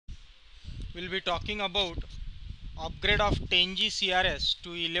We'll be talking about upgrade of 10G CRS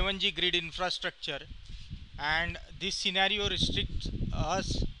to 11G grid infrastructure, and this scenario restricts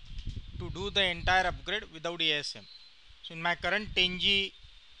us to do the entire upgrade without ASM. So in my current 10G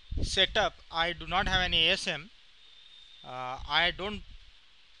setup, I do not have any ASM. I don't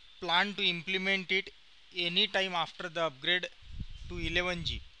plan to implement it any time after the upgrade to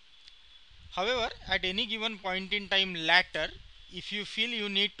 11G. However, at any given point in time later, if you feel you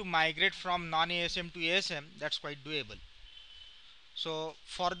need to migrate from non-ASM to ASM, that's quite doable. So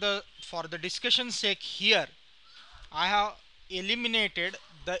for the discussion sake here, I have eliminated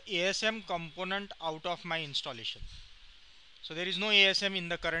the ASM component out of my installation. So there is no ASM in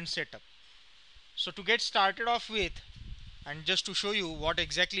the current setup. So to get started off with, and just to show you what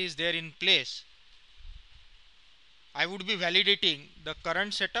exactly is there in place, I would be validating the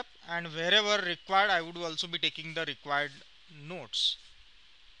current setup, and wherever required I would also be taking the required nodes.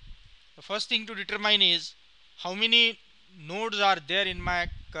 The first thing to determine is how many nodes are there in my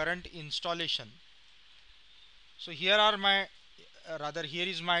current installation. So here are my here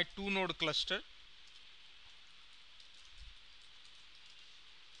is my 2 node cluster.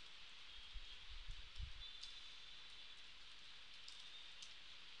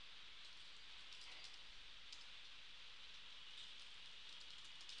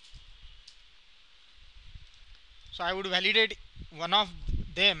 So I would validate one of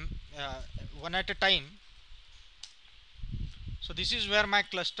them one at a time. So this is where my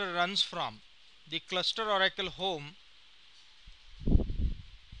cluster runs from. The cluster oracle home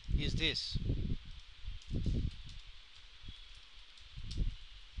is this.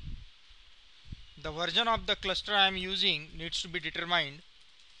 The version of the cluster I am using needs to be determined.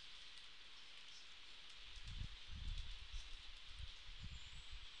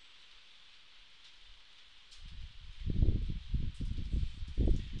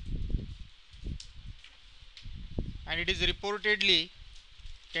 And it is reportedly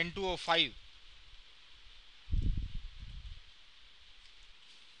 10.205.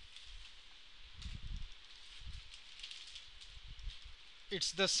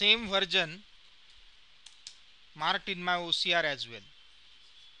 It's the same version marked in my OCR as well.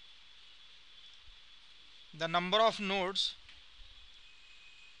 The number of nodes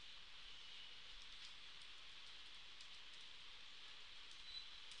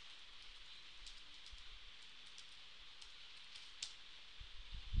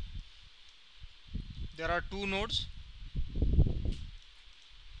there are 2 nodes,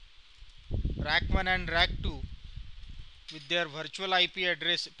 rack 1 and rack 2, with their virtual IP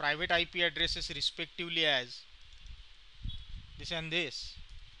address, private IP addresses respectively as this and this,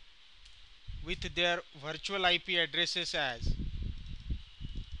 with their virtual IP addresses as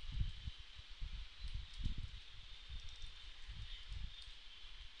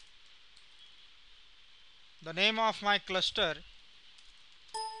the name of my cluster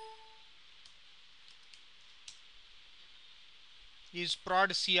is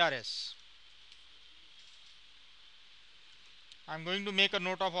prod CRS. I am going to make a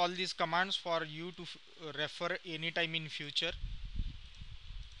note of all these commands for you to refer anytime in future.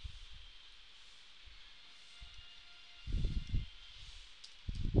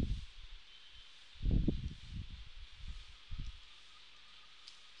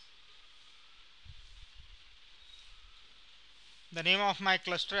 The name of my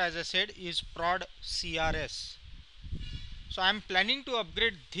cluster, as I said, is prod CRS. So I am planning to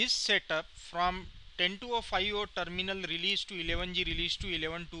upgrade this setup from 10.2.50 terminal release to 11G release to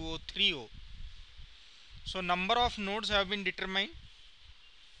 11.2.0.30. So number of nodes have been determined.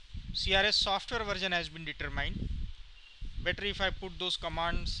 CRS software version has been determined. Better if I put those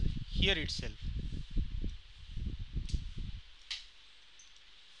commands here itself.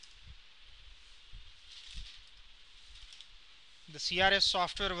 The CRS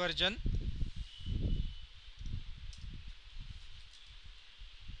software version,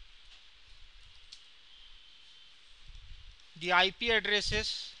 the IP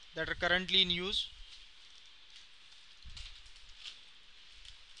addresses that are currently in use,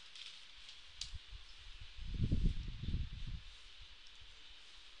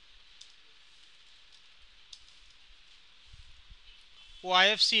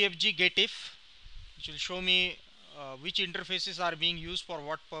 OIFCFG getif, which will show me which interfaces are being used for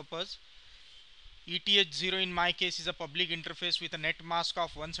what purpose. ETH0 in my case is a public interface with a net mask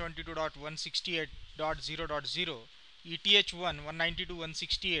of 172.168.0.0. ETH1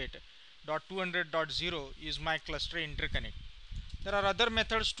 192.168.200.0 is my cluster interconnect. There are other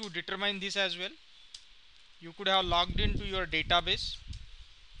methods to determine this as well. You could have logged into your database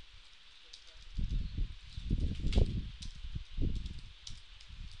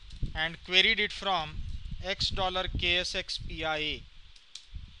and queried it from $KSXPIA.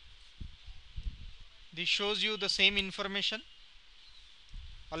 This shows you the same information,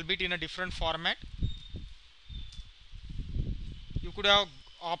 albeit in a different format. You could have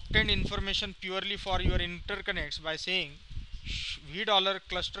obtained information purely for your interconnects by saying v dollar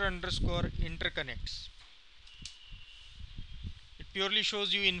cluster underscore interconnects. It purely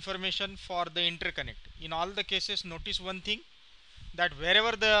shows you information for the interconnect. In all the cases, notice one thing, that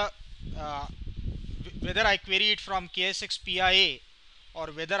wherever the uh, whether I query it from KSXPIA or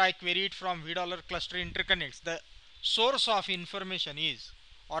whether I query it from v dollar cluster interconnects, the source of information is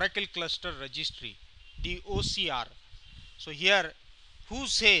Oracle Cluster Registry, the OCR. So here, who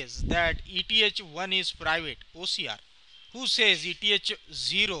says that ETH1 is private? OCR. Who says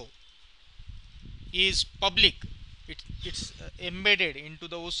ETH0 is public? It's embedded into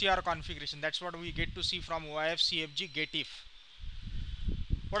the OCR configuration. That's what we get to see from OIF-CFG GetIf.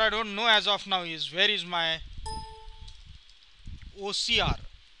 What I don't know as of now is where is my OCR.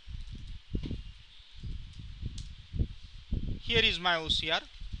 Here is my OCR.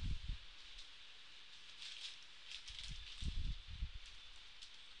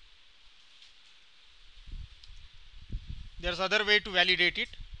 There's other way to validate it.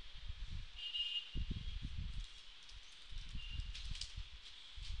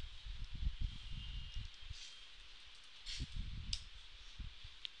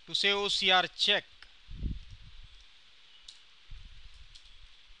 To say OCR check,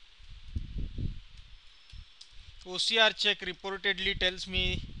 OCR check reportedly tells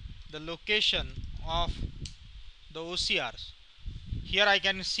me the location of the OCRs. Here I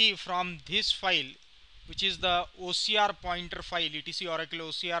can see from this file, which is the OCR pointer file, etc oracle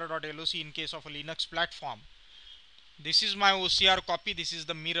ocr.loc in case of a Linux platform. This is my OCR copy, this is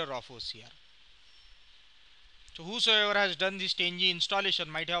the mirror of OCR. So whosoever has done this TNG installation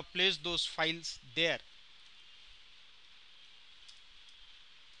might have placed those files there.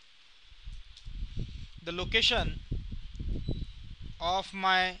 The location of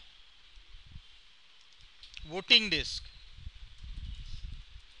my voting disk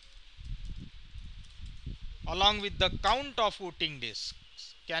along with the count of voting disks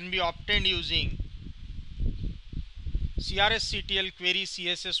can be obtained using CRS CTL query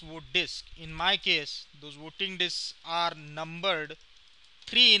CSS vote disk. In my case, those voting disks are numbered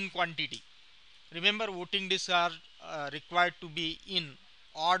 3 in quantity. Remember, voting disks are required to be in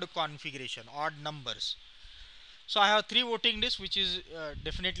odd configuration, odd numbers. So I have 3 voting disks, which is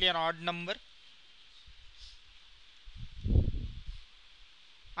definitely an odd number.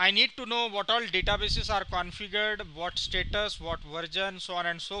 I need to know what all databases are configured, what status, what version, so on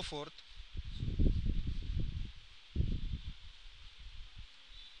and so forth.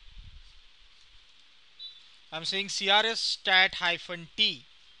 I'm saying CRS stat -t.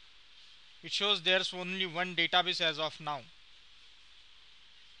 It shows there's only one database as of now.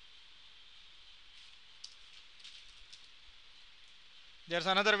 There's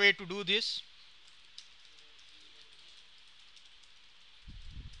another way to do this.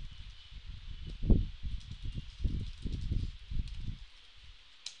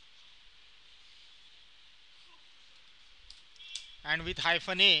 And with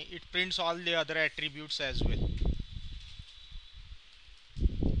 -a, it prints all the other attributes as well.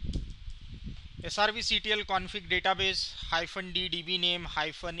 srvctl config database -d db name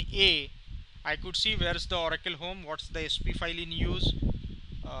 -a. I could see where's the Oracle home, what's the SP file in use,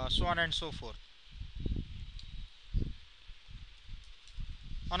 so on and so forth.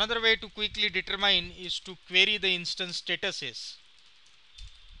 Another way to quickly determine is to query the instance statuses.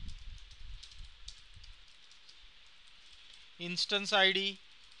 Instance ID,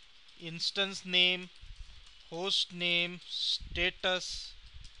 instance name, host name, status,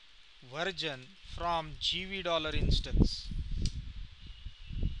 version from $GV instance.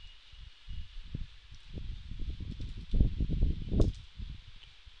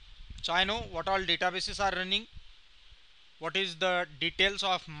 So I know what all databases are running, what is the details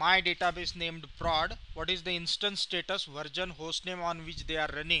of my database named prod, what is the instance status, version, hostname on which they are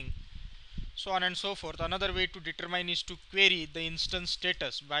running, so on and so forth. Another way to determine is to query the instance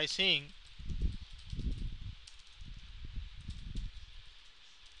status by saying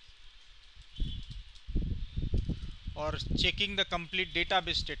or checking the complete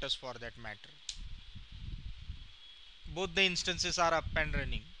database status for that matter. Both the instances are up and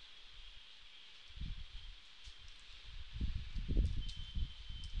running.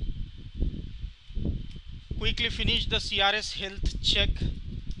 Quickly finish the CRS health check.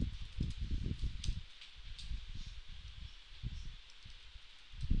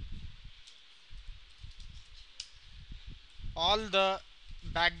 All the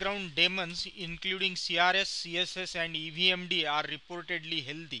background daemons including CRS, CSS and EVMD are reportedly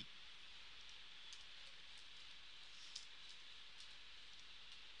healthy.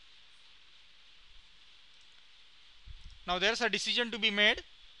 Now there's a decision to be made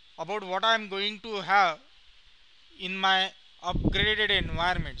about what I am going to have in my upgraded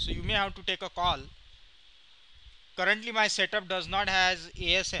environment. So you may have to take a call. Currently my setup does not has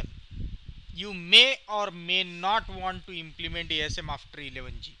ASM. You may or may not want to implement ASM after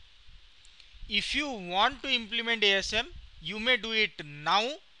 11G. If you want to implement ASM, you may do it now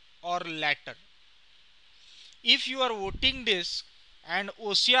or later. If your voting disk and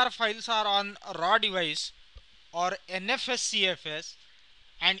OCR files are on a raw device or NFS CFS,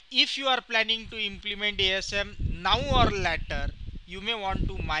 and if you are planning to implement ASM now or later, you may want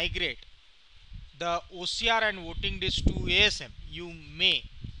to migrate the OCR and voting disk to ASM. You may.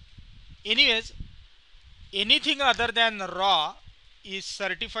 Anyways, anything other than raw is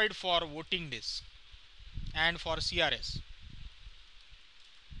certified for voting disk and for CRS.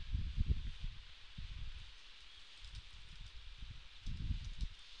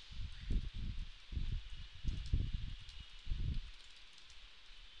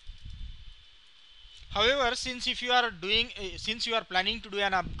 However, since you are planning to do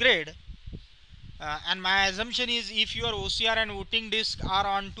an upgrade, and my assumption is if your OCR and voting disk are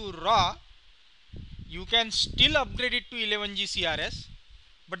onto raw, you can still upgrade it to 11G CRS.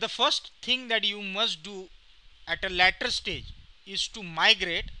 But the first thing that you must do at a later stage is to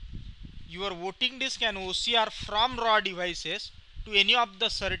migrate your voting disk and OCR from raw devices to any of the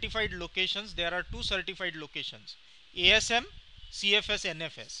certified locations. There are two certified locations: ASM, CFS,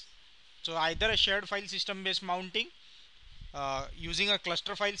 NFS. So either a shared file system based mounting using a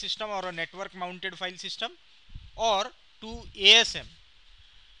cluster file system or a network mounted file system, or to ASM.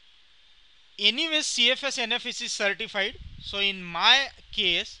 Anyways, CFS NFS is certified, so in my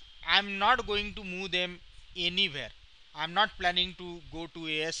case I am not going to move them anywhere. I am not planning to go to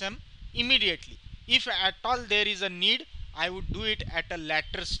ASM immediately. If at all there is a need, I would do it at a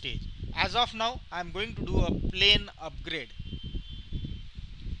later stage. As of now, I am going to do a plain upgrade.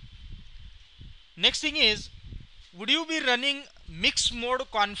 Next thing is, would you be running mixed mode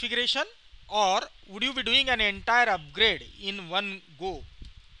configuration, or would you be doing an entire upgrade in one go?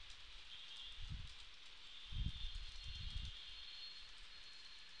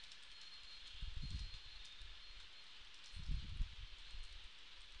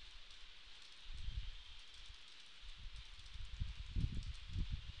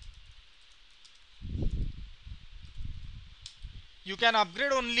 You can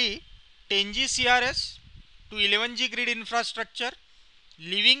upgrade only 10G CRS to 11G grid infrastructure,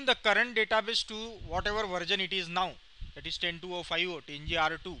 leaving the current database to whatever version it is now, that is 10.2050, 10G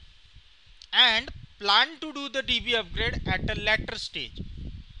R2, and plan to do the DB upgrade at a later stage.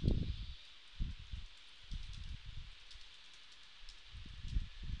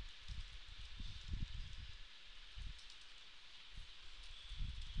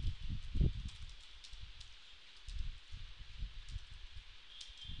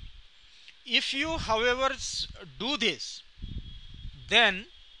 If you, however, do this, then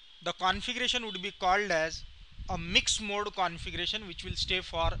the configuration would be called as a mixed mode configuration, which will stay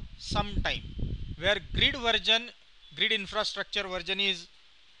for some time, where grid infrastructure version is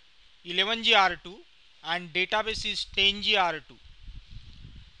 11G R2 and database is 10G R2.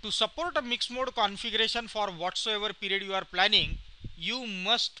 To support a mixed mode configuration for whatsoever period you are planning, you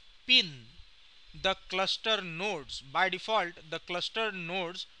must pin the cluster nodes. By default, the cluster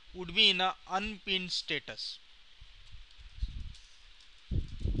nodes would be in a unpinned status.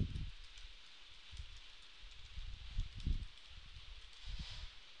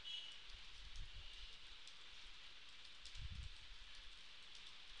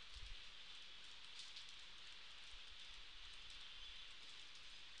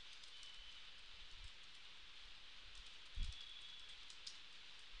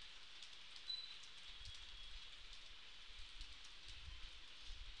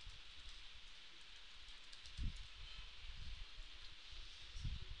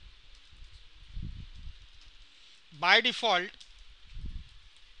 By default,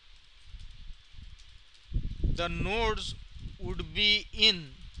 the nodes would be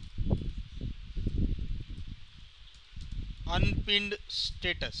in unpinned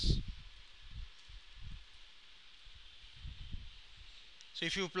status. So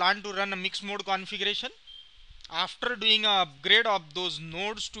if you plan to run a mixed mode configuration, after doing an upgrade of those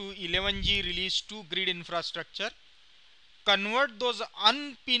nodes to 11G release 2 grid infrastructure, convert those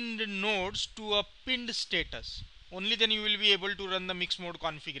unpinned nodes to a pinned status. Only then you will be able to run the mixed mode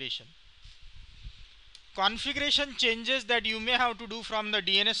configuration. configuration changes that you may have to do from the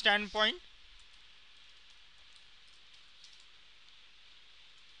DNS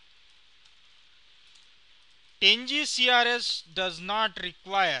standpoint.10G CRS does not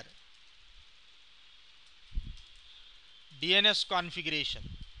require DNS configuration,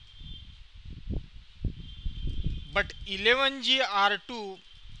 but 11G R2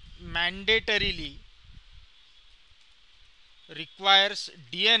 mandatorily requires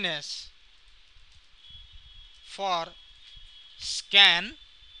DNS for scan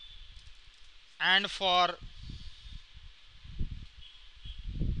and for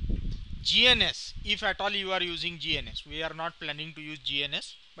GNS, if at all you are using GNS. We are not planning to use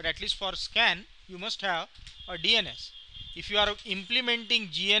GNS, but at least for scan you must have a DNS. If you are implementing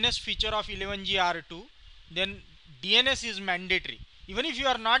GNS feature of 11G R2, then DNS is mandatory. Even if you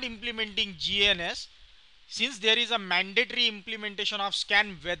are not implementing GNS, since there is a mandatory implementation of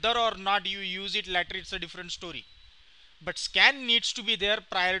scan, whether or not you use it later, it's a different story. But scan needs to be there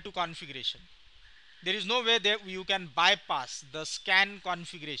prior to configuration. There is no way that you can bypass the scan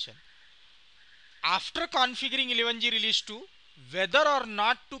configuration. After configuring 11G release 2, whether or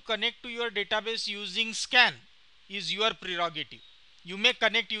not to connect to your database using scan is your prerogative. You may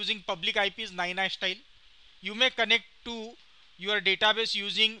connect using public IPs 9i style. You may connect to your database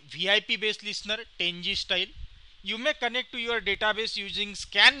using VIP based listener 10G style. You may connect to your database using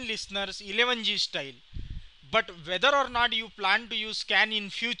scan listeners 11G style. But whether or not you plan to use scan in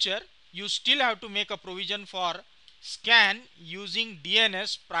future, you still have to make a provision for scan using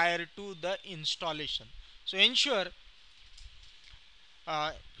DNS prior to the installation. So ensure,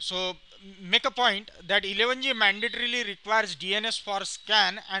 so make a point that 11G mandatorily requires DNS for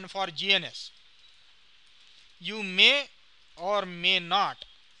scan and for GNS. You may or may not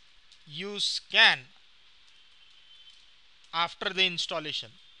use scan after the installation.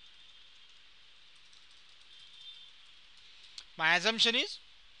 My assumption is,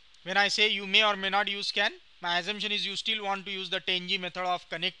 when I say you may or may not use scan, my assumption is you still want to use the 10G method of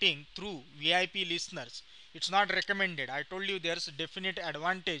connecting through VIP listeners. It's not recommended. I told you there's a definite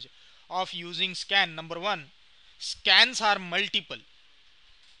advantage of using scan. Number one, scans are multiple.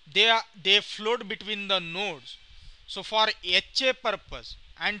 They float between the nodes. So for HA purpose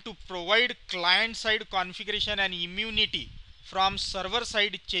and to provide client side configuration and immunity from server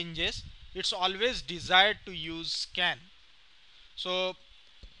side changes, it's always desired to use scan. So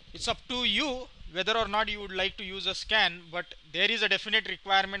it's up to you whether or not you would like to use a scan, but there is a definite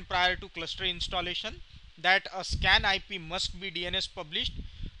requirement prior to cluster installation that a scan IP must be DNS published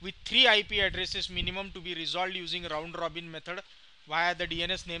with 3 IP addresses minimum to be resolved using round robin method via the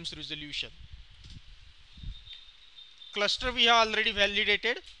DNS names resolution. Cluster we have already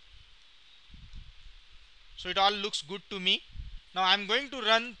validated, so it all looks good to me. Now I am going to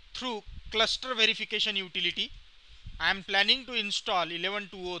run through cluster verification utility. I am planning to install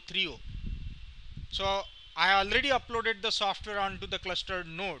 11.20.30. So I already uploaded the software onto the clustered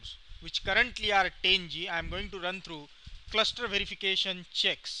nodes, which currently are 10G. I am going to run through cluster verification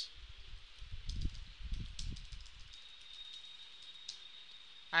checks.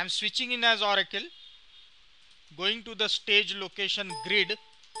 I am switching in as Oracle, going to the stage location grid.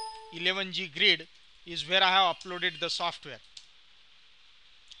 11G grid is where I have uploaded the software.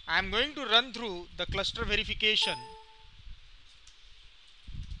 I am going to run through the cluster verification.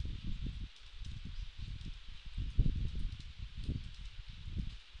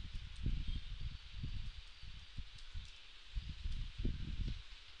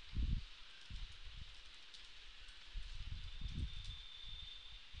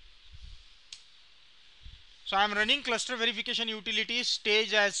 So I am running cluster verification utility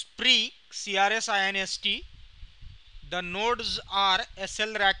stage as pre CRS INST. The nodes are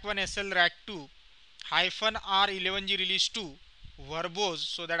SLRAC1, SLRAC2, hyphen R11G release 2, verbose,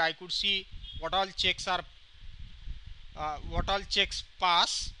 so that I could see what all checks are, what all checks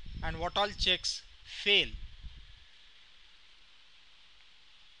pass and what all checks fail.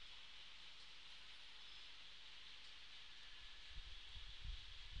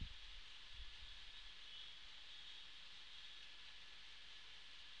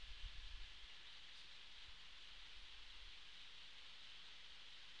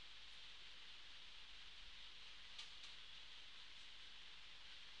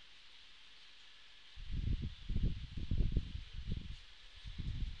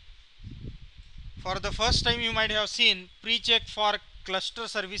 For the first time, you might have seen pre-check for cluster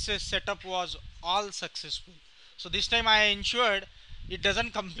services setup was all successful. So this time I ensured it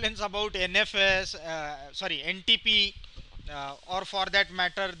doesn't complains about NFS, NTP, or for that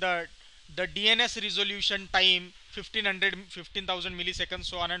matter the DNS resolution time 1500 15,000 milliseconds,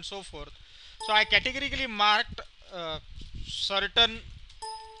 so on and so forth. So I categorically marked certain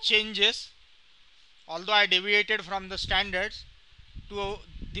changes, although I deviated from the standards. To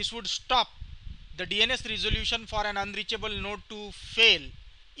this would stop the DNS resolution for an unreachable node to fail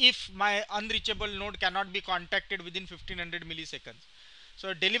if my unreachable node cannot be contacted within 1500 milliseconds.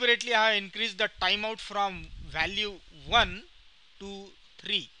 So deliberately I have increased the timeout from value 1 to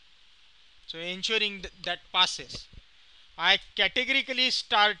 3. So ensuring that passes. I categorically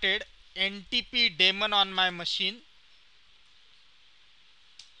started NTP daemon on my machine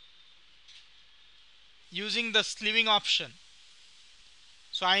using the slewing option.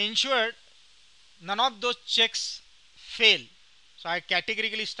 So I ensured none of those checks fail. So I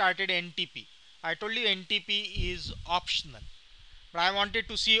categorically started NTP. I told you NTP is optional, but I wanted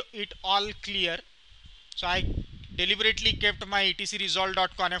to see it all clear. So I deliberately kept my etc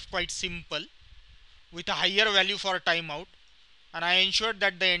resolve.conf quite simple with a higher value for timeout, and I ensured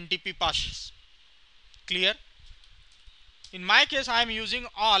that the NTP passes. Clear? In my case, I am using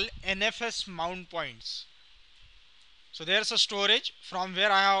all NFS mount points. So there's a storage from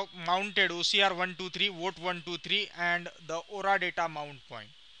where I have mounted OCR123, VOT123 and the Aura data mount point.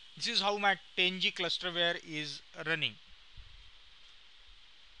 This is how my 10G clusterware is running.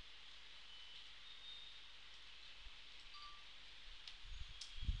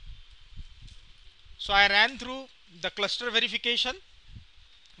 So I ran through the cluster verification,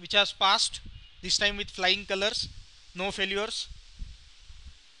 which has passed, this time with flying colors, no failures.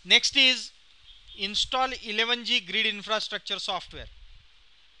 Next is install 11G grid infrastructure software.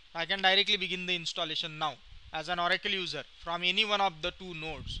 I can directly begin the installation now as an Oracle user from any one of the two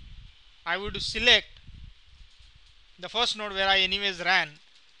nodes. I would select the first node where I anyways ran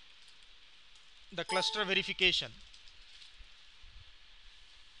the cluster verification.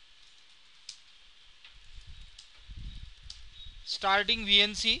 Starting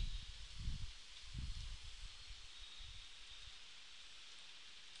VNC,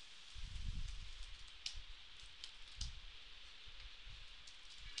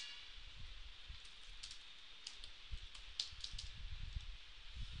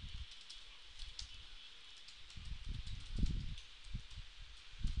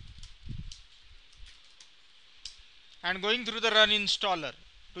 and going through the run installer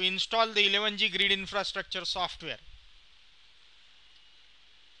to install the 11G grid infrastructure software.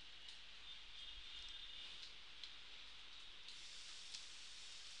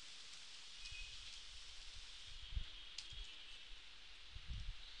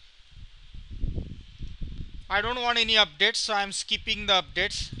 I don't want any updates, so I am skipping the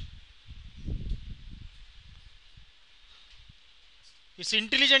updates. It's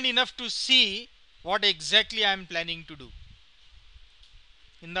intelligent enough to see what exactly I am planning to do.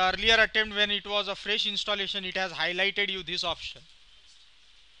 In the earlier attempt, when it was a fresh installation, it has highlighted you this option.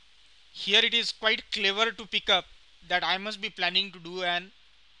 Here it is quite clever to pick up that I must be planning to do an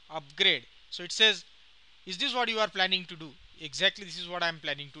upgrade. So it says, is this what you are planning to do? Exactly, this is what I am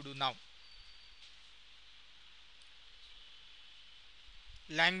planning to do now.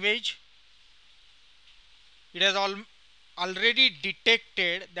 Language, it has already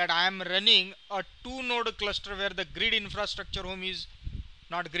detected that I am running a 2-node cluster where the grid infrastructure home is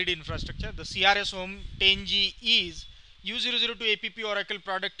not grid infrastructure, the CRS home 10G is U002 APP Oracle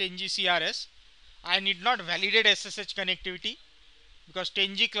product 10G CRS. I need not validate SSH connectivity because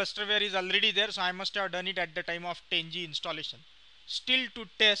 10G clusterware is already there, so I must have done it at the time of 10G installation. Still to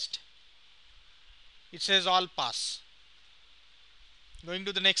test, it says all pass. Going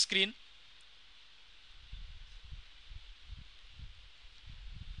to the next screen.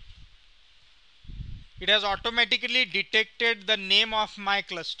 It has automatically detected the name of my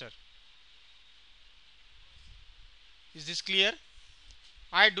cluster. Is this clear?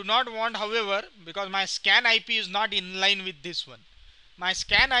 I do not want, however, because my scan IP is not in line with this one. My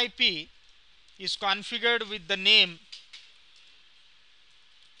scan IP is configured with the name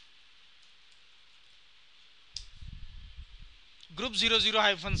group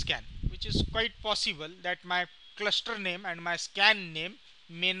 00-scan, which is quite possible that my cluster name and my scan name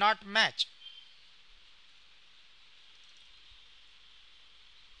may not match.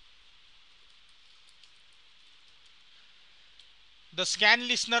 The scan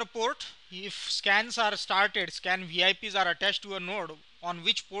listener port, if scans are started, scan VIPs are attached to a node on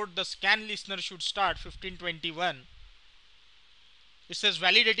which port the scan listener should start 1521. It says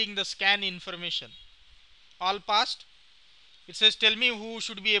validating the scan information. All passed. It says tell me who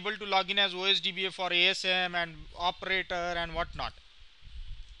should be able to log in as OSDBA for ASM and operator and whatnot.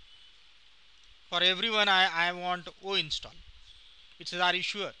 For everyone I want O install. It says are you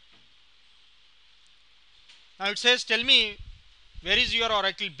sure? Now it says tell me where is your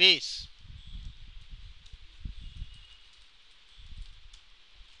Oracle base.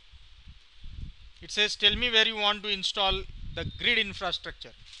 It says tell me where you want to install the grid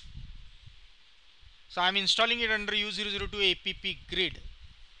infrastructure. So I'm installing it under U002 app grid.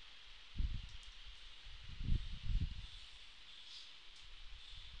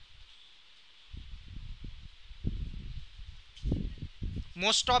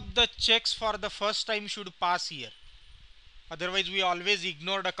 Most of the checks for the first time should pass here. Otherwise we always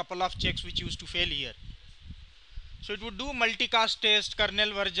ignored a couple of checks which used to fail here. So it would do multicast test,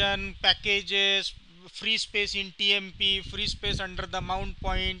 kernel version, packages, free space in TMP, free space under the mount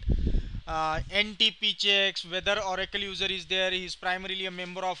point, NTP checks, whether Oracle user is there, he is primarily a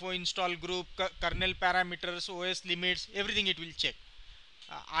member of O install group, kernel parameters, OS limits, everything it will check.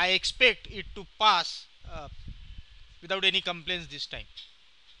 I expect it to pass without any complaints this time.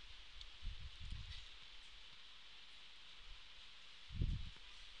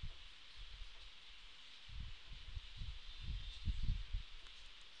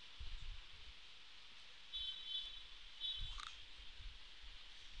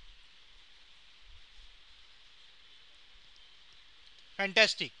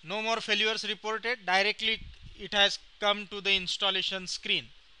 Fantastic. No more failures reported. Directly it has come to the installation screen.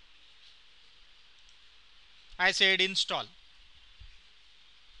 I said install.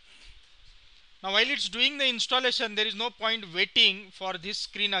 Now while it's doing the installation, there is no point waiting for this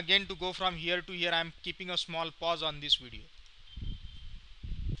screen again to go from here to here. I am keeping a small pause on this video.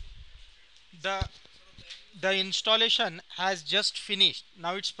 The installation has just finished.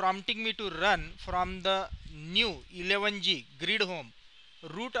 Now it's prompting me to run from the new 11G grid home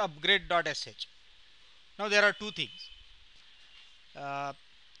root upgrade.sh. Now there are two things.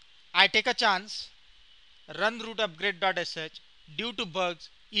 I take a chance, run root upgrade.sh. Due to bugs,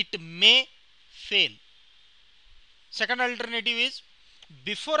 it may fail. Second alternative is,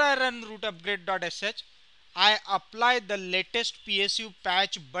 before I run root upgrade.sh, I apply the latest PSU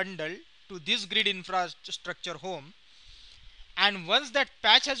patch bundle to this grid infrastructure home, and once that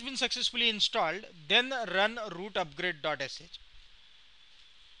patch has been successfully installed, then run root upgrade.sh.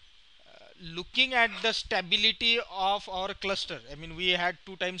 Looking at the stability of our cluster, I mean, we had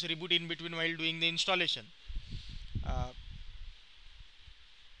 2 times reboot in between while doing the installation.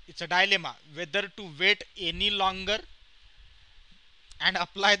 It's a dilemma whether to wait any longer and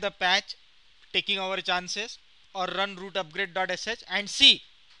apply the patch, taking our chances, or run root upgrade.sh and see.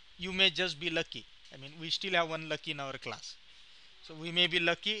 You may just be lucky. I mean, we still have one lucky in our class, so we may be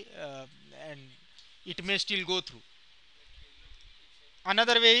lucky and it may still go through.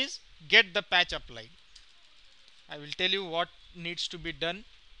 Another way is get the patch applied. I will tell you what needs to be done.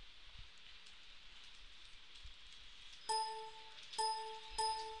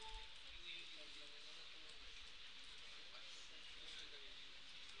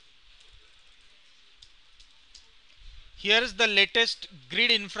 Here is the latest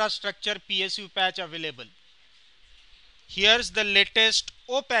grid infrastructure PSU patch available. Here's the latest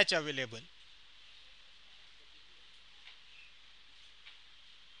O patch available.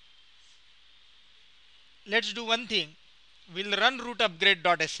 Let's do one thing. We'll run root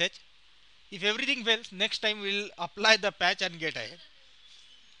upgrade.sh. If everything fails, next time we'll apply the patch and get ahead.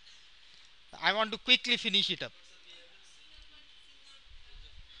 I want to quickly finish it up.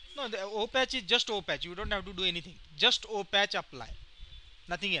 No, the O patch is just O patch. You don't have to do anything. Just O patch apply.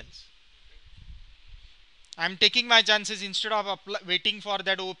 Nothing else. I'm taking my chances. Instead of waiting for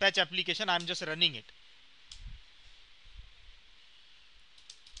that O patch application, I'm just running it.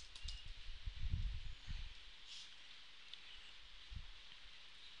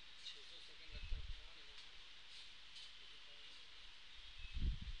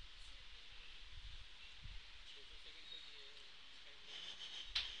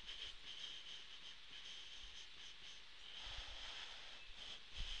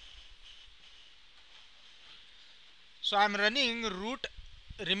 So I'm running root.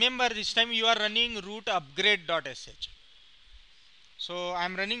 Remember, this time you are running root upgrade.sh. So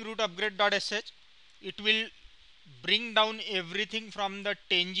I'm running root upgrade.sh. It will bring down everything from the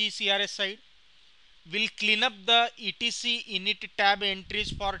 10G CRS side. Will clean up the etc init tab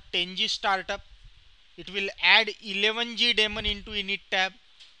entries for 10G startup. It will add 11G daemon into init tab.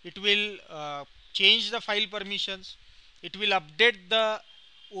 It will change the file permissions. It will update the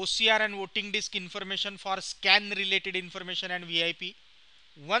OCR and voting disk information for scan related information and VIP.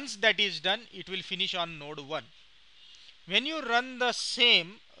 Once that is done, it will finish on node 1. When you run the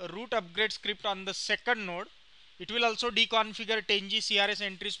same root upgrade script on the second node, it will also deconfigure 10G CRS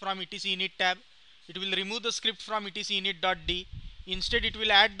entries from etc init tab. It will remove the script from etc init.d. Instead, it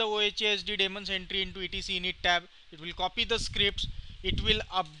will add the OHASD daemons entry into etc init tab. It will copy the scripts. It will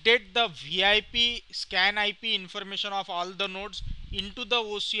update the VIP scan IP information of all the nodes into the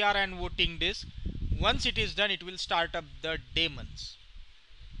OCR and voting disk. Once it is done, it will start up the daemons.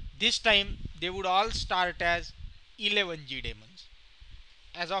 This time they would all start as 11G daemons.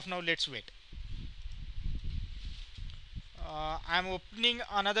 As of now, let's wait. I am opening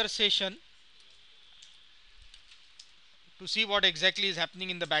another session to see what exactly is happening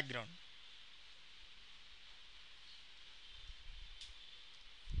in the background.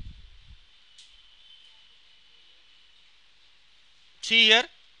 See here,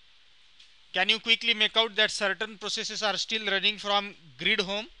 can you quickly make out that certain processes are still running from Grid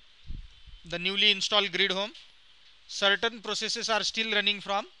Home, the newly installed Grid Home? Certain processes are still running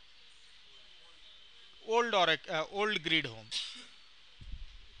from old Grid Home.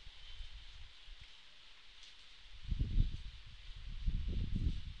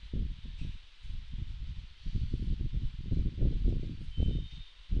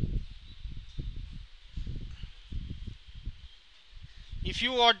 If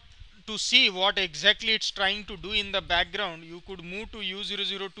you want to see what exactly it's trying to do in the background, you could move to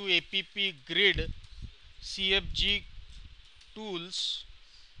U002 app grid cfg tools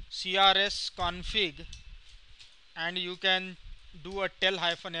CRS config, and you can do a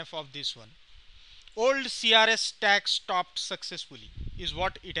tell-f of this one. Old CRS stack stopped successfully is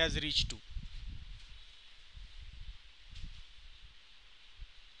what it has reached to.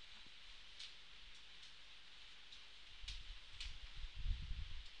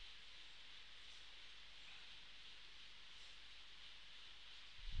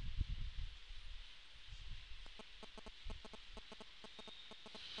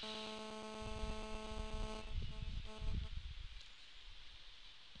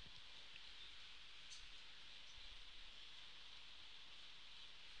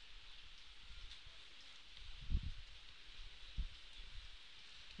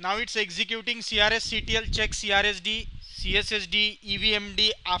 Now it's executing CRS CTL check CRSD, CSSD,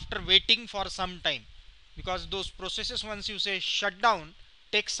 EVMD after waiting for some time, because those processes, once you say shut down,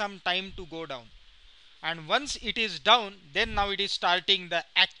 take some time to go down, and once it is down, then now it is starting the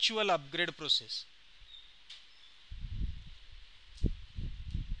actual upgrade process.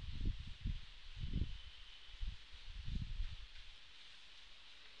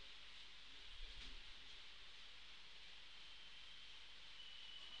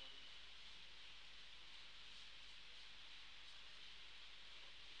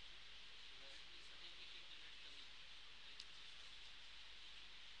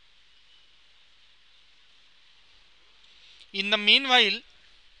 In the meanwhile,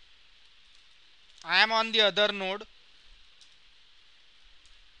 I am on the other node.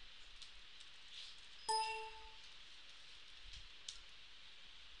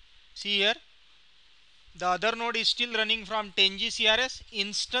 See here, the other node is still running from 10G CRS.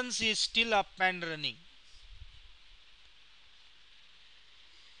 Instance is still up and running.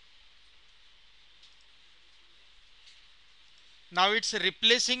 Now it's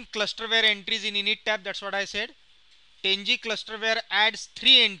replacing clusterware entries in init tab. That's what I said. 10G clusterware adds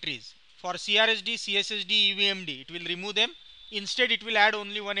 3 entries for CRSD, CSSD, EVMD. It will remove them. Instead, it will add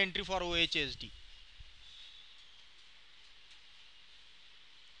only 1 entry for OHSD.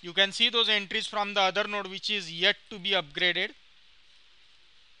 You can see those entries from the other node which is yet to be upgraded.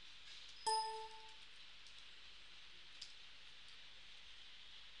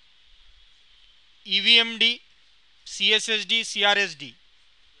 EVMD, CSSD, CRSD.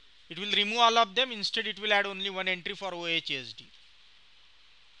 It will remove all of them. Instead, it will add only 1 entry for OHSD.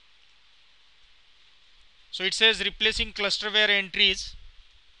 So it says replacing clusterware entries.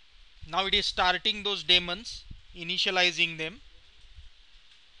 Now it is starting those daemons, initializing them.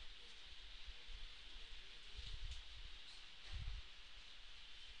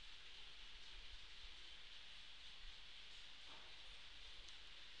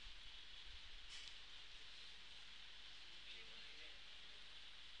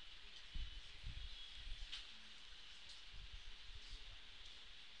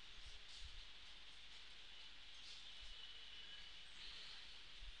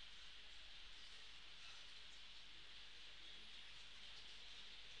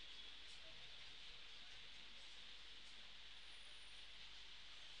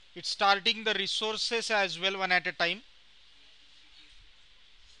 It's starting the resources as well, one at a time.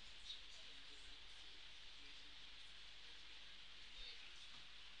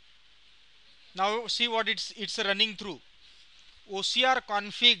 Now see what it's running through. OCR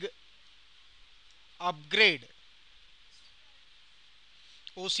config upgrade.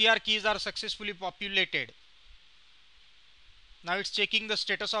 OCR keys are successfully populated. Now it's checking the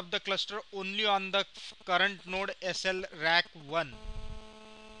status of the cluster only on the current node SL rack 1.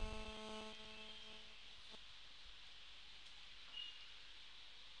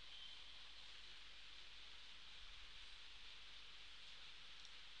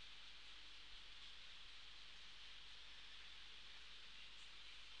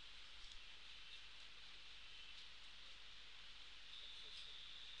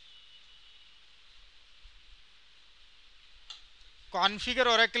 configure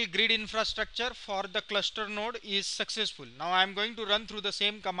Oracle grid infrastructure for the cluster node is successful. Now I am going to run through the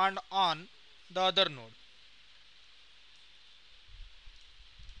same command on the other node.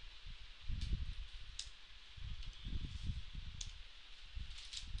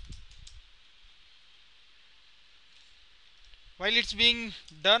 While it's being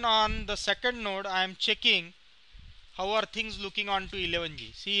done on the second node, I am checking how are things looking on to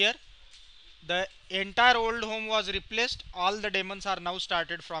 11G. See here, the entire old home was replaced. All the daemons are now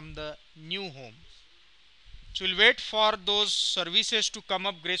started from the new home. So we'll wait for those services to come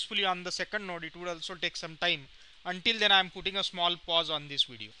up gracefully on the second node. It would also take some time. Until then, I am putting a small pause on this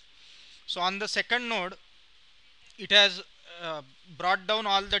video. So on the second node, it has brought down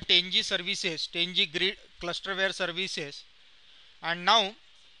all the 10G services, 10G grid clusterware services, and now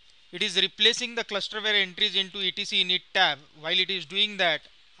it is replacing the clusterware entries into etc init tab. While it is doing that,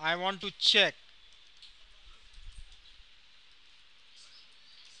 I want to check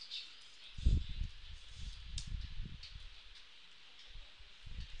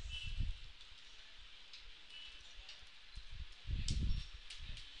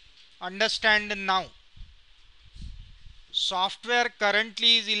understand now. Software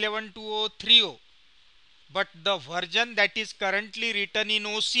currently is 11.20.30, but the version that is currently written in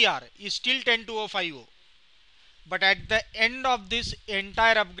OCR is still 10.20.50. But at the end of this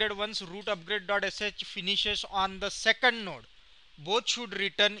entire upgrade, once root upgrade.sh finishes on the second node, both should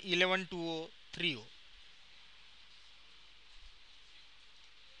return 11.20.30.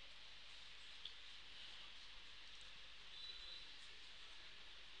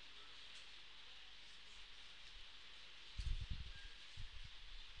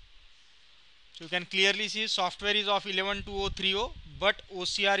 So you can clearly see software is of 11.20.30, but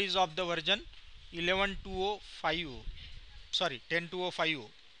OCR is of the version 11.20.50. Sorry, 10.20.50.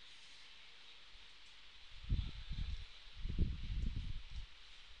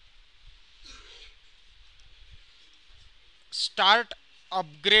 Start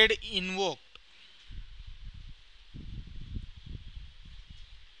upgrade invoked.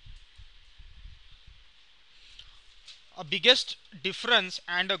 A biggest difference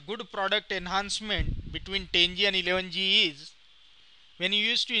and a good product enhancement between 10G and 11G is when you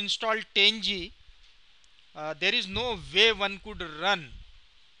used to install 10G, there is no way one could run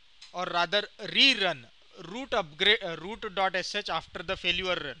or rather rerun root upgrade root.sh after the failure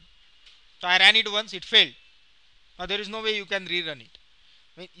run. So I ran it once, it failed. Now there is no way you can rerun it.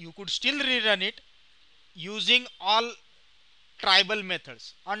 I mean, you could still rerun it using all tribal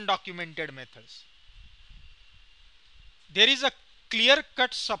methods, undocumented methods. There is a clear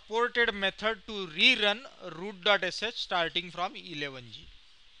cut supported method to rerun root.sh starting from 11G.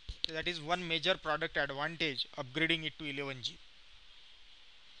 That is one major product advantage upgrading it to 11G.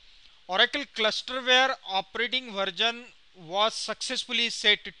 Oracle clusterware operating version was successfully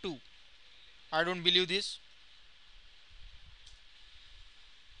set to. I don't believe this.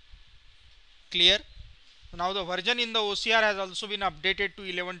 Clear? Now the version in the OCR has also been updated to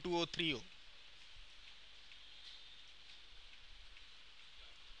 11.20.30.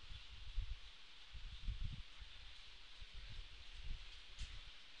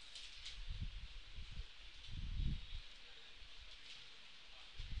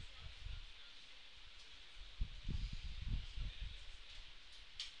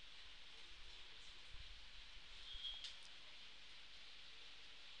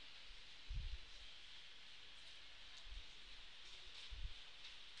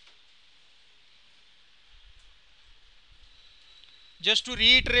 Just to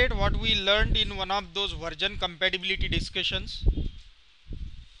reiterate what we learned in one of those version compatibility discussions,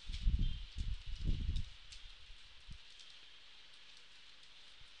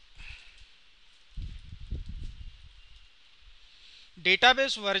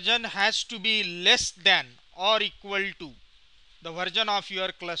 database version has to be less than or equal to the version of your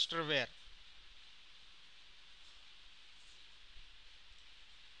clusterware.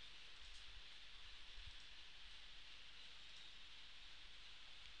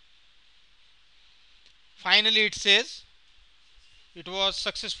 Finally it says it was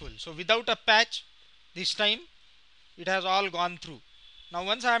successful. So without a patch, this time it has all gone through. Now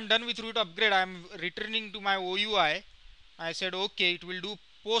once I am done with root upgrade, I am returning to my OUI. I said okay, it will do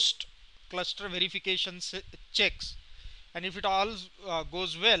post cluster verification checks, and if it all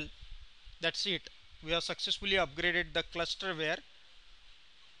goes well, that's it. We have successfully upgraded the clusterware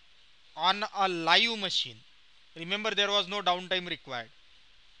on a live machine. Remember, there was no downtime required.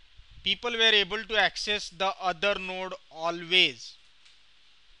 People were able to access the other node always.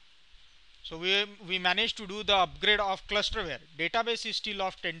 So we managed to do the upgrade of clusterware. Database is still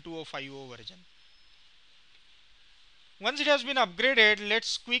of 10.20.50 version. Once it has been upgraded,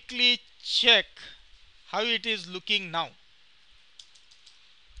 let's quickly check how it is looking now.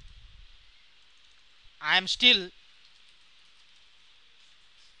 I am still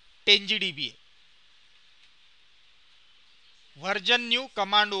 10 GDBA. Version new,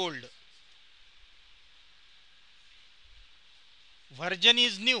 command old. Version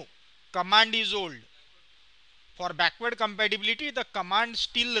is new, command is old. For backward compatibility, the command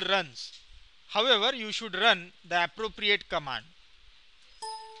still runs. However, you should run the appropriate command.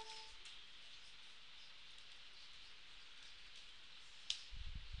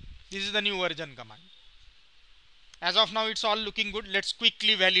 This is the new version command. As of now, it's all looking good. Let's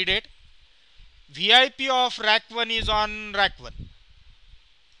quickly validate. VIP of rack 1 is on rack 1.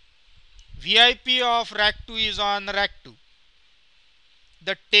 VIP of rack 2 is on rack 2.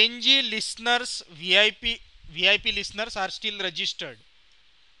 The 10G listeners, VIP listeners are still registered.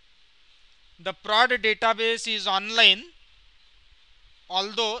 The prod database is online,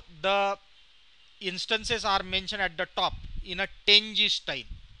 although the instances are mentioned at the top in a 10G style.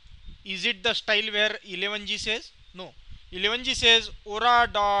 Is it the style where 11G says? No. 11G says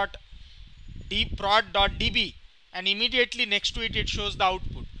aura.prod.db and immediately next to it, it shows the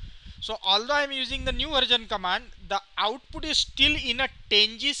output. So although I am using the new version command, the output is still in a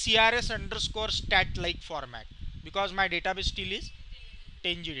 10G CRS underscore stat like format because my database still is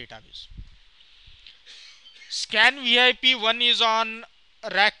 10G database. Scan VIP 1 is on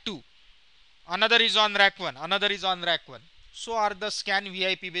rack 2. Another is on rack 1. Another is on rack 1. So are the scan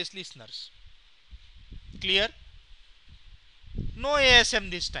VIP based listeners. Clear? No ASM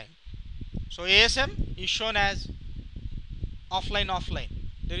this time. So ASM is shown as offline.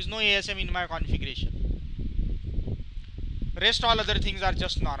 There is no ASM in my configuration. Rest all other things are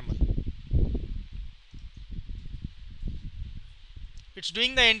just normal. It's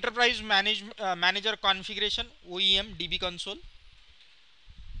doing the enterprise manager configuration, OEM DB console.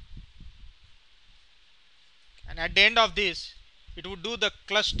 And at the end of this, it would do the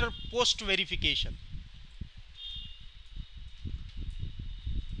cluster post verification.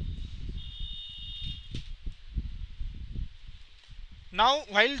 Now,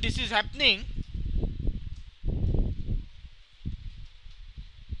 while this is happening,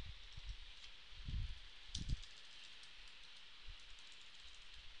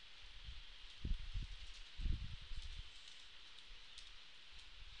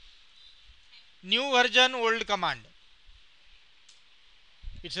 new version, old command.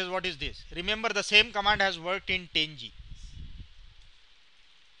 It says, what is this? Remember, the same command has worked in 10G.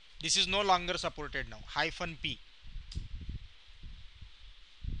 This is no longer supported now. -P.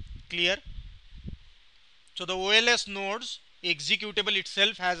 Clear? So the OLS nodes executable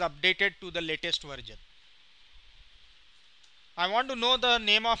itself has updated to the latest version. I want to know the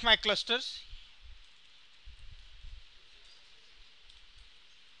name of my clusters.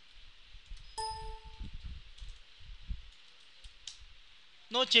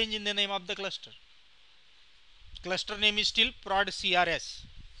 No change in the name of the cluster. Cluster name is still prod CRS.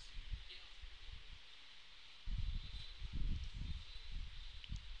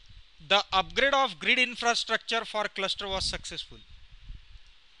 The upgrade of grid infrastructure for cluster was successful.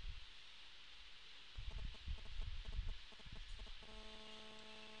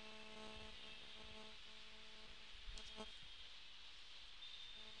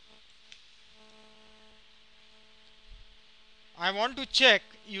 I want to check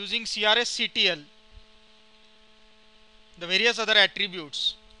using CRS CTL the various other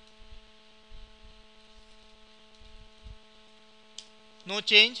attributes. No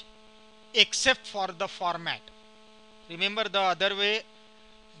change except for the format. Remember, the other way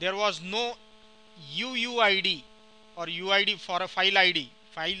there was no UUID or UID for a file ID,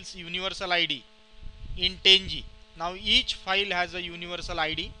 files universal ID in 10G. Now each file has a universal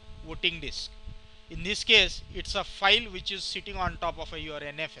ID voting disk. In this case, it's a file which is sitting on top of your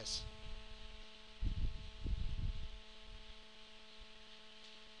NFS.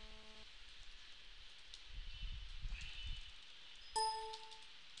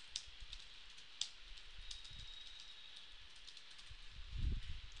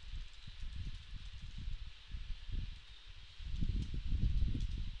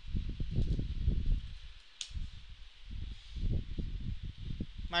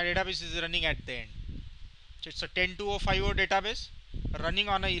 My database is running at the end. So it's a 10.2050 database running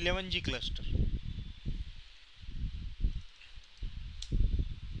on a 11G cluster.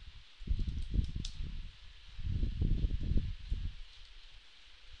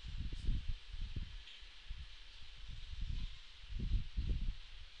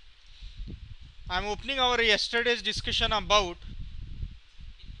 I am opening our yesterday's discussion about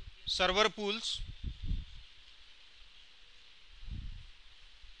server pools.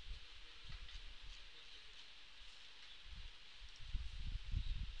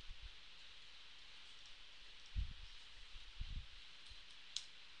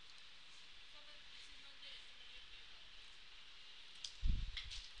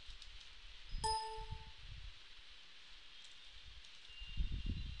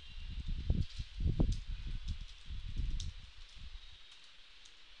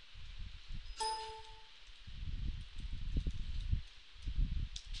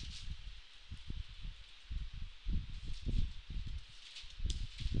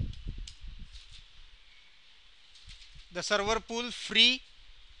 the server pool free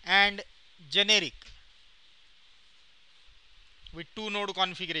and generic with 2 node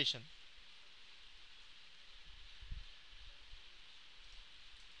configuration.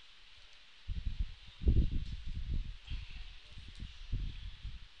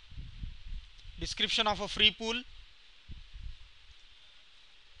 Description of a free pool: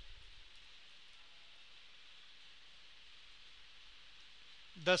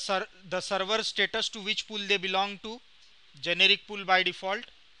 the server status to which pool they belong to, generic pool by default.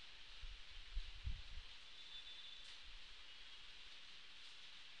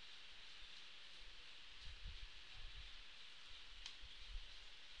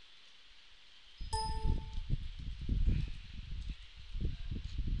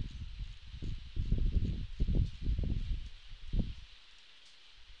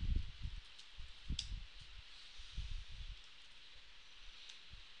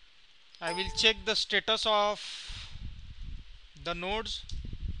 I will check the status of the nodes.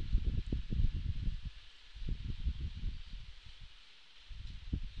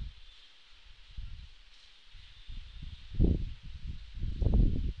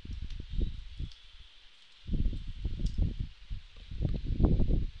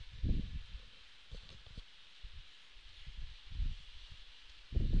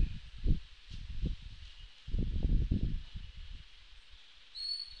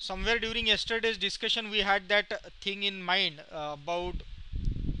 Somewhere during yesterday's discussion we had that thing in mind about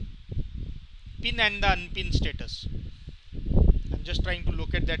pin and the unpin status. I'm just trying to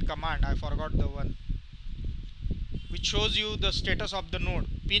locate that command. I forgot the one which shows you the status of the node,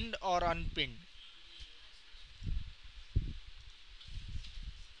 pinned or unpinned.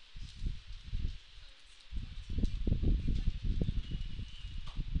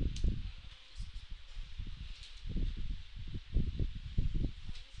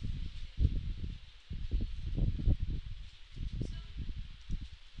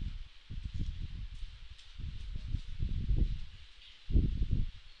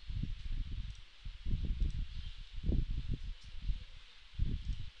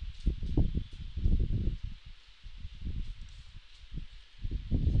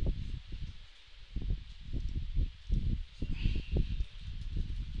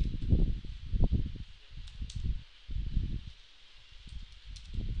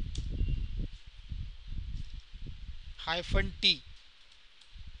 Hyphen T.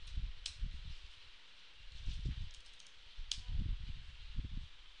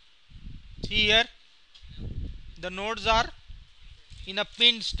 See here, the nodes are in a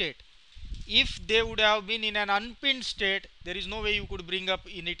pinned state. If they would have been in an unpinned state, there is no way you could bring up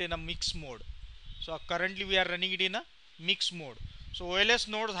in it in a mix mode. So currently we are running it in a mix mode. So OLS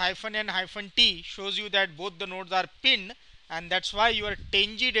nodes hyphen N hyphen T shows you that both the nodes are pinned, and that's why your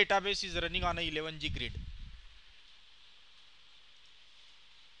 10G database is running on a 11G grid.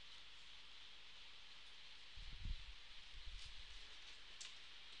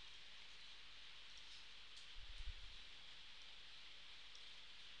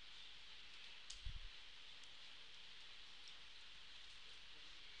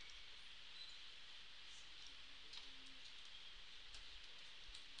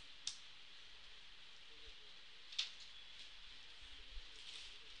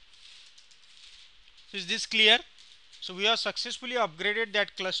 So is this clear? So we have successfully upgraded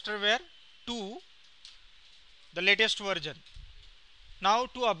that clusterware to the latest version. Now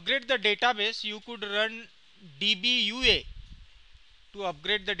to upgrade the database, you could run dbua to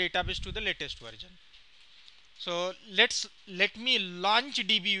upgrade the database to the latest version. So let me launch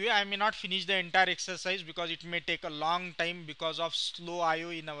dbua. I may not finish the entire exercise because it may take a long time because of slow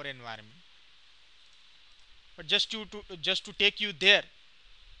IO in our environment. But just to take you there,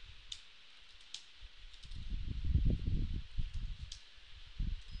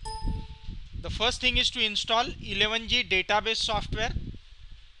 the first thing is to install 11G database software,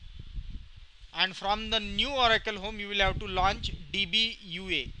 and from the new Oracle home you will have to launch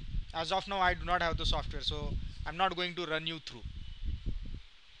dbua. As of now I do not have the software, so I'm not going to run you through.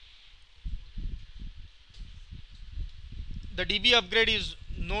 The DB upgrade is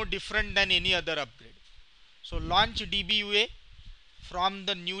no different than any other upgrade. So launch dbua from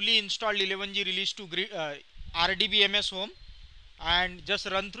the newly installed 11G release to RDBMS home, and just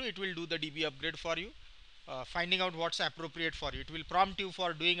run through. It will do the DB upgrade for you, finding out what's appropriate for you. It will prompt you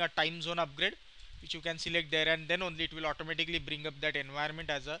for doing a time zone upgrade, which you can select there, and then only it will automatically bring up that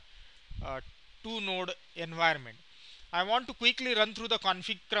environment as a 2 node environment. I want to quickly run through the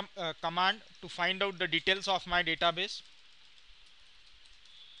config command to find out the details of my database.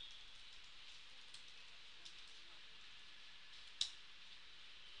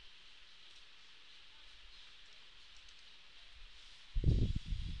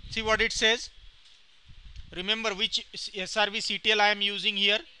 See what it says. Remember which SRV CTL I am using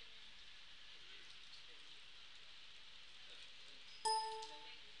here.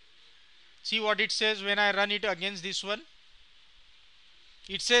 See what it says when I run it against this one.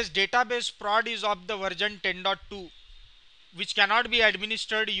 It says database prod is of the version 10.2, which cannot be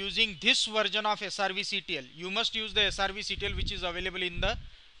administered using this version of SRV CTL. You must use the SRV CTL which is available in the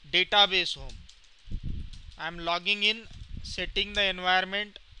database home. I am logging in, setting the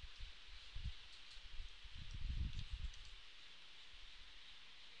environment.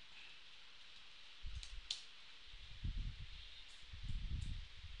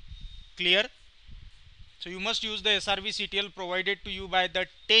 Clear? So you must use the SRV CTL provided to you by the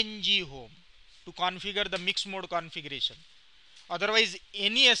 10G home to configure the mixed mode configuration. Otherwise,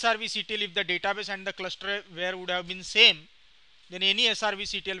 any SRV CTL, if the database and the cluster where would have been same, then any SRV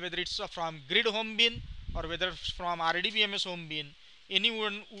CTL, whether it's from grid home bin or whether from RDBMS home bin,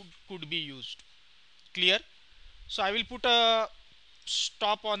 anyone could be used. Clear? So I will put a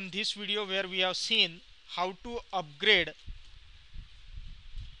stop on this video where we have seen how to upgrade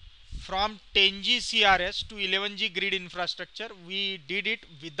from 10G CRS to 11G grid infrastructure. We did it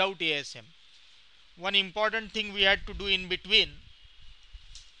without ASM. One important thing we had to do in between,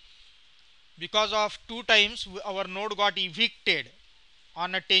 because of 2 times our node got evicted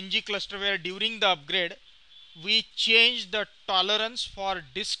on a 10G cluster where during the upgrade we changed the tolerance for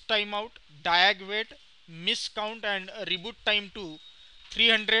disk timeout, diag wait, miss count and reboot time to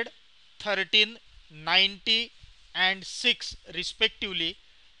 300, 13, 90 and 6 respectively,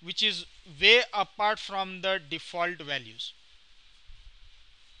 which is way apart from the default values.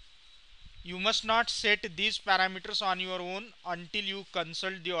 You must not set these parameters on your own until you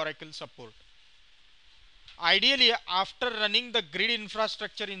consult the Oracle support. Ideally, after running the grid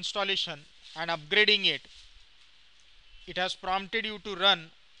infrastructure installation and upgrading it, it has prompted you to run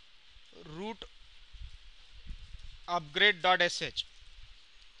root upgrade.sh.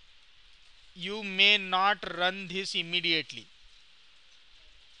 You may not run this immediately.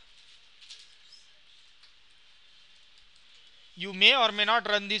 You may or may not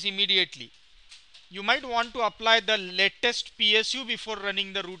run this immediately. You might want to apply the latest PSU before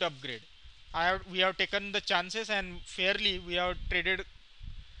running the root upgrade. We have taken the chances and fairly we have traded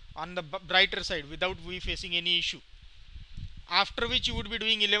on the brighter side without we facing any issue. After which you would be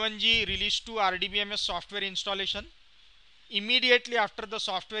doing 11G release to RDBMS software installation. Immediately after the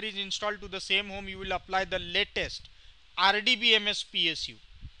software is installed to the same home, you will apply the latest RDBMS PSU.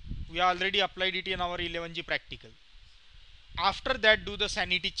 We have already applied it in our 11G practical. After that, do the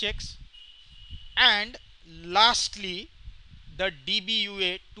sanity checks, and lastly the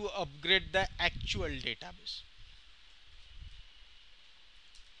DBUA to upgrade the actual database.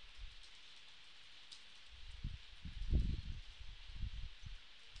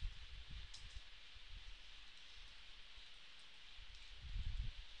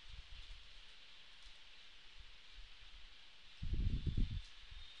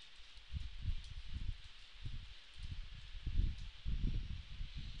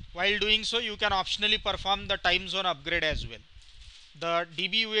 While doing so, you can optionally perform the time zone upgrade as well. The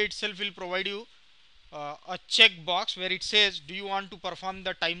DBUA itself will provide you a checkbox where it says, do you want to perform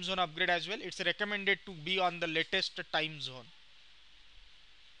the time zone upgrade as well? It's recommended to be on the latest time zone.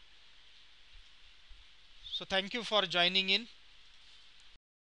 So thank you for joining in.